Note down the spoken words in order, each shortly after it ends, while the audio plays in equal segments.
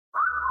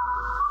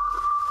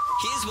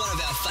Here's one of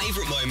our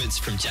favourite moments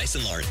from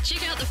Jason Lauren.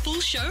 Check out the full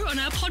show on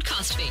our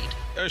podcast feed.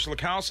 Ursula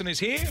Carlson is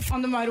here.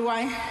 On the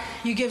motorway,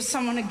 you give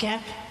someone a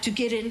gap to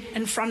get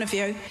in front of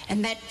you,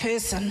 and that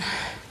person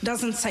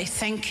doesn't say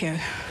thank you.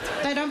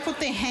 They don't put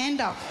their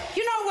hand up.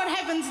 You know what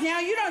happens now?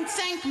 You don't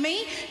thank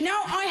me.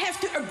 Now I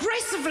have to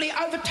aggressively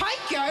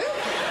overtake you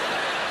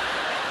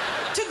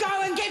to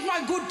go and get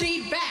my good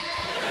deed back.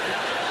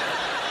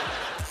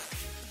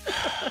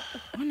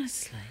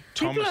 Honestly.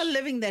 Thomas- People are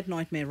living that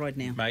nightmare right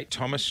now. Mate,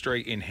 Thomas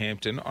Street in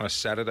Hampton on a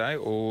Saturday,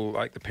 all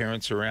like the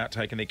parents are out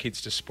taking their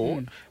kids to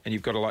sport, and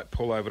you've got to like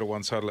pull over to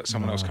one side to let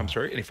someone else come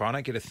through. And if I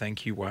don't get a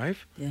thank you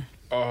wave,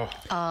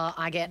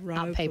 I get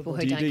up people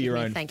who Do you don't do give your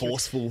me own thank you.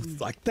 forceful,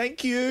 like,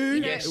 thank you?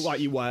 Yes. Like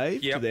you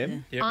wave to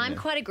them? Yep. I'm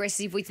quite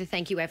aggressive with the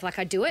thank you wave. Like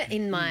I do it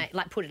in my,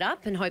 like put it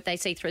up and hope they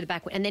see through the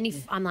back. And then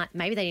if I'm like,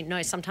 maybe they didn't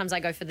know, sometimes I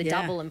go for the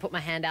double and put my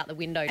hand out the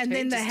window And too,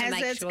 then the just to make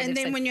hazards, sure and they've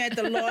then said- when you're at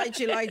the lights,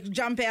 you like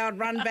jump out,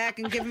 run back,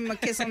 and give them a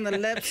kiss on the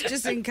lips,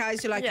 just in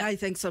case. You're like, hey,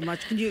 thanks so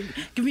much. Can you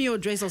give me your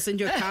address? I'll send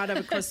you a card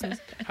over Christmas.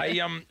 Hey,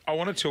 I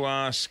wanted to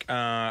ask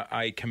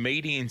a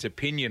comedian's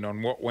opinion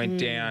on what went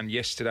down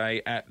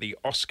yesterday at the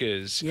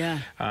Oscars. Yeah.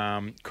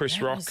 Chris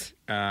That Rock was-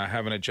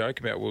 having a joke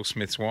about Will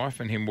Smith's wife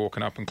and him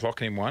walking up and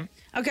clocking him one.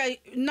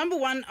 Okay, number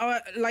one,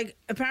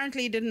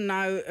 apparently he didn't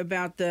know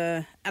about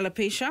the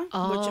alopecia,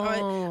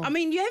 which I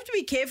mean, you have to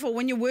be careful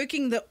when you're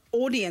working the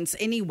audience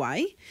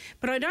anyway,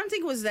 but I don't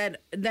think it was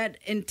that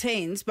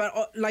intense, but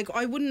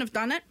I wouldn't have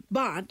done it,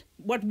 but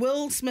what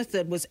Will Smith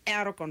did was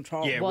out of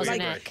control. Yeah, Wasn't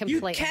really it? great. You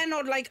Completely.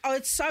 cannot,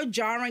 it's so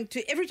jarring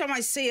every time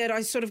I see it,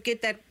 I sort of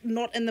get that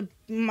knot in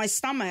my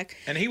stomach.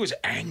 And he was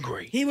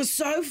angry. He was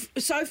so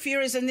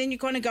furious, and then you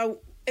kind of go,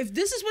 if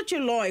this is what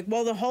you like,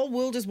 while the whole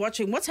world is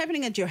watching, what's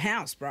happening at your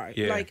house, bro?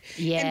 Yeah.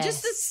 And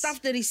just the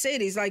stuff that he said,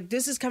 he's like,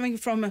 this is coming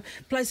from a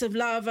place of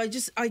love. I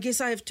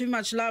guess I have too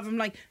much love. I'm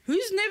like,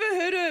 who's never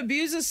heard an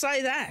abuser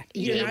say that?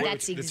 You Yeah, know?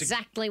 that's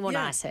exactly what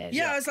I said.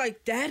 Yeah, I was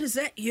like, Dad, is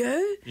that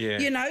you? Yeah.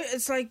 You know,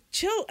 it's like,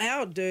 chill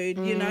out, dude.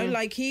 You know,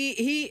 like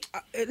he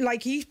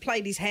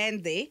played his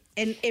hand there,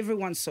 and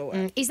everyone saw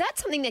it. Is that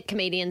something that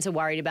comedians are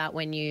worried about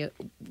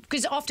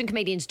because often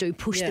comedians do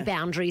push the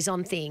boundaries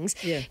on things.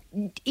 Yeah.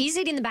 Is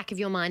it in the back of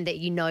your mind that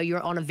you know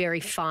you're on a very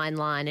fine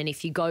line and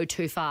if you go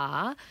too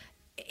far,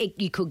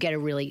 you could get a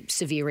really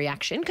severe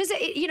reaction? Because,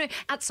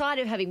 outside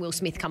of having Will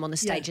Smith come on the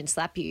stage and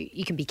slap you,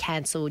 you can be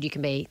cancelled, you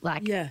can be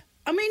like... Yeah.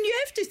 I mean, you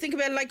have to think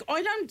about it.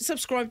 I don't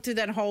subscribe to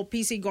that whole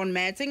PC gone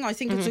mad thing. I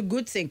think it's a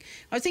good thing.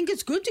 I think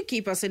it's good to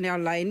keep us in our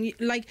lane.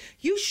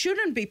 You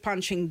shouldn't be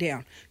punching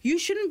down. You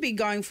shouldn't be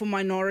going for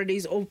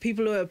minorities or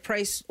people who are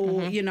oppressed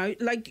or,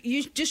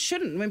 you just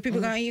shouldn't. When people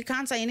go, you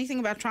can't say anything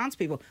about trans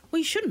people. Well,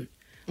 you shouldn't.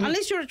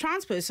 Unless you're a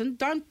trans person,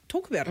 don't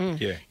talk about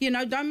it.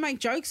 Yeah. Don't make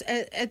jokes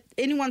at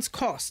anyone's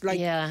cost.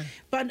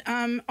 But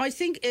I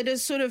think it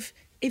is sort of...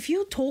 If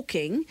you're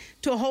talking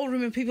to a whole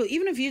room of people,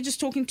 even if you're just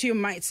talking to your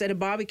mates at a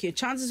barbecue,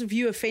 chances of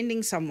you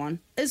offending someone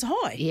is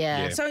high.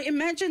 Yeah. So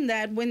imagine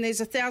that when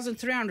there's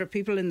 1,300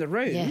 people in the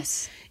room.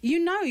 Yes.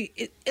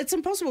 It's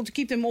impossible to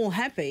keep them all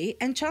happy,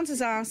 and chances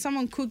are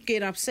someone could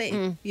get upset,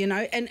 And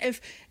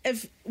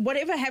if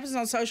whatever happens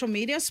on social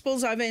media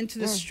spills over into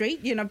the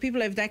street,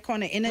 people have that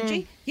kind of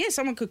energy,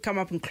 someone could come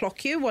up and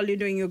clock you while you're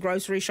doing your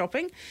grocery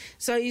shopping.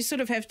 So you sort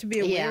of have to be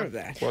aware of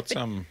that. What's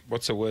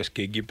the worst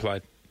gig you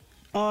played?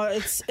 Oh,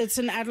 it's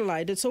in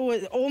Adelaide. It's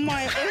always all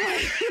my.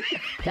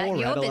 You're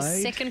the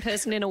Adelaide. second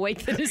person in a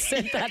week that has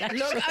said that, actually.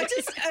 Look,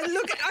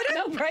 I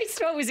don't. Mel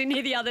Bracewell was in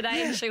here the other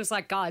day and she was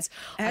like, guys,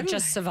 I've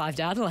just survived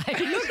Adelaide. Look,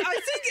 I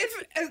think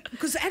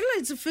because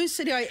Adelaide's the first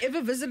city I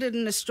ever visited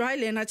in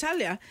Australia, and I tell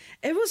you,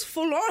 it was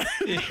full on.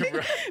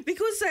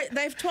 Because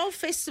they have 12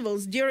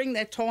 festivals during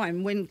that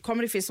time when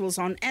comedy festivals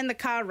on, and the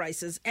car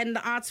races and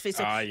the arts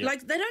festival. Yeah.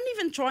 They don't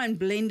even try and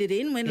blend it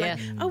in when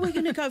we're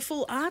going to go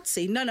full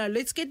artsy. No,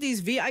 let's get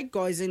these V8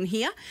 guys in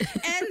here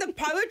and the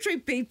poetry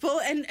people,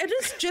 and it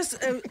is just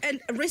a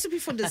recipe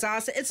for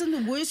disaster. It's in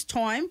the worst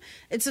time.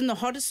 It's in the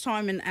hottest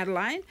time in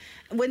Adelaide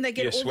when they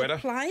get all sweater?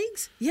 the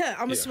plagues. Yeah,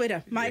 I'm a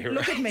sweater, mate. Yeah,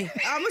 Look at me.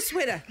 I'm a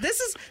sweater. This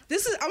is.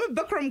 I'm a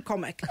Bikram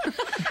comic. But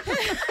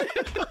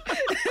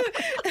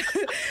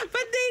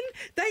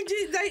then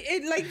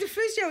the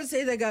first year I was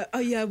there, they go, oh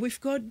yeah, we've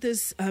got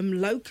this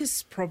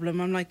locust problem.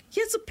 I'm like,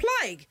 yeah, it's a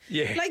plague.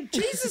 Yeah.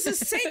 Jesus has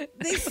sent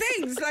these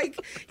things.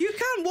 You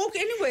can't walk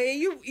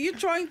anywhere. You're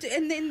trying to,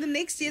 and then the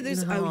next year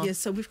there's,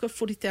 so we've got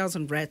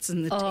 40,000 rats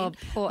in the tent.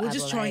 Poor We'll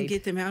just try and Adelaide.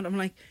 get them out. I'm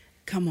like,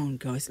 come on,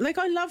 guys.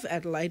 I love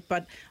Adelaide,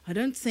 but I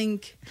don't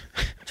think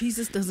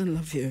Jesus doesn't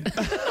love you.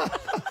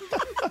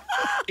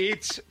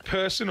 It's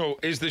Personal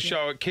is the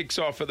show. It kicks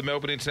off at the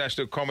Melbourne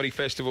International Comedy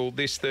Festival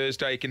this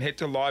Thursday. You can head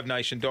to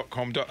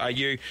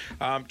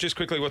livenation.com.au. Just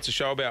quickly, what's the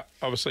show about?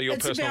 Obviously, your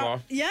personal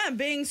life. Yeah,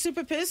 being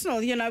super personal.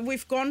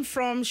 We've gone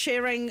from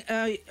sharing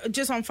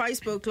just on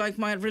Facebook, like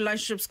my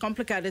relationship's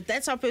complicated.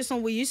 That's how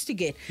personal we used to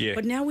get. Yeah.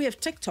 But now we have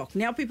TikTok.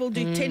 Now people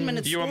do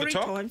 10-minute You on the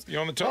story top? times. You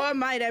on the top? Oh,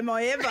 mate, am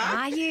I ever?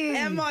 Are you?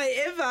 Am I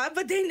ever?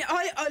 But then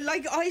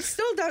I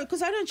still don't,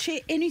 because I don't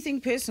share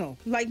anything personal.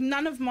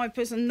 None of my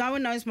personal. No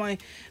one knows my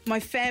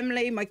family.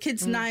 family, my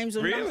kids' names,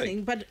 or Really?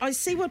 nothing. But I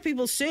see what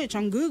people search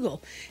on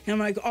Google, and I'm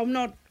like, I'm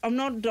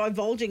not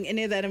divulging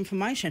any of that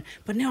information.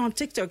 But now on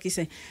TikTok, you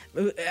see,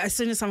 as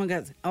soon as someone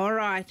goes, all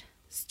right,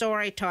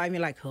 story time,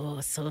 you're like,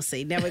 oh,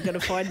 saucy. Now we're going to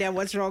find out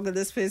what's wrong with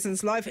this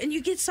person's life. And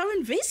you get so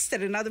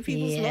invested in other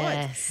people's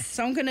lives.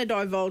 So I'm going to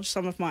divulge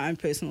some of my own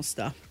personal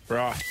stuff.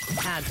 Right.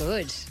 Ah,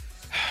 good.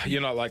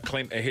 You're not like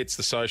Clint who hits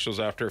the socials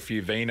after a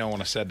few vino on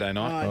a Saturday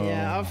night. Oh,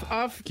 yeah.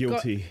 I've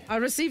Guilty. I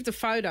received the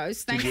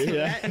photos. Thanks for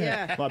that.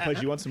 Yeah. My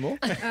pleasure. You want some more?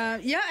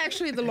 Yeah,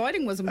 actually, the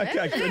lighting wasn't bad.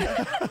 Okay,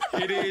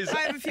 good. It is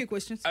I have a few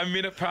questions. a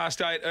minute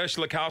past 8.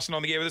 Ursula Carlson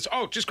on the air with us.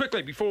 Oh, just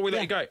quickly, before we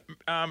let you go,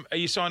 are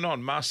you signed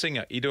on? Masked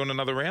Singer, you doing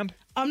another round?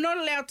 I'm not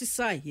allowed to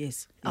say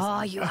yes.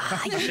 Oh, you are.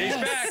 She's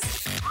back.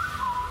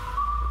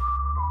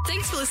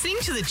 Thanks for listening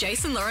to the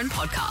Jason Lauren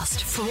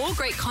podcast. For more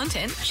great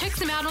content, check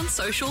them out on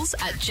socials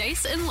at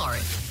Jason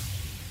Lauren.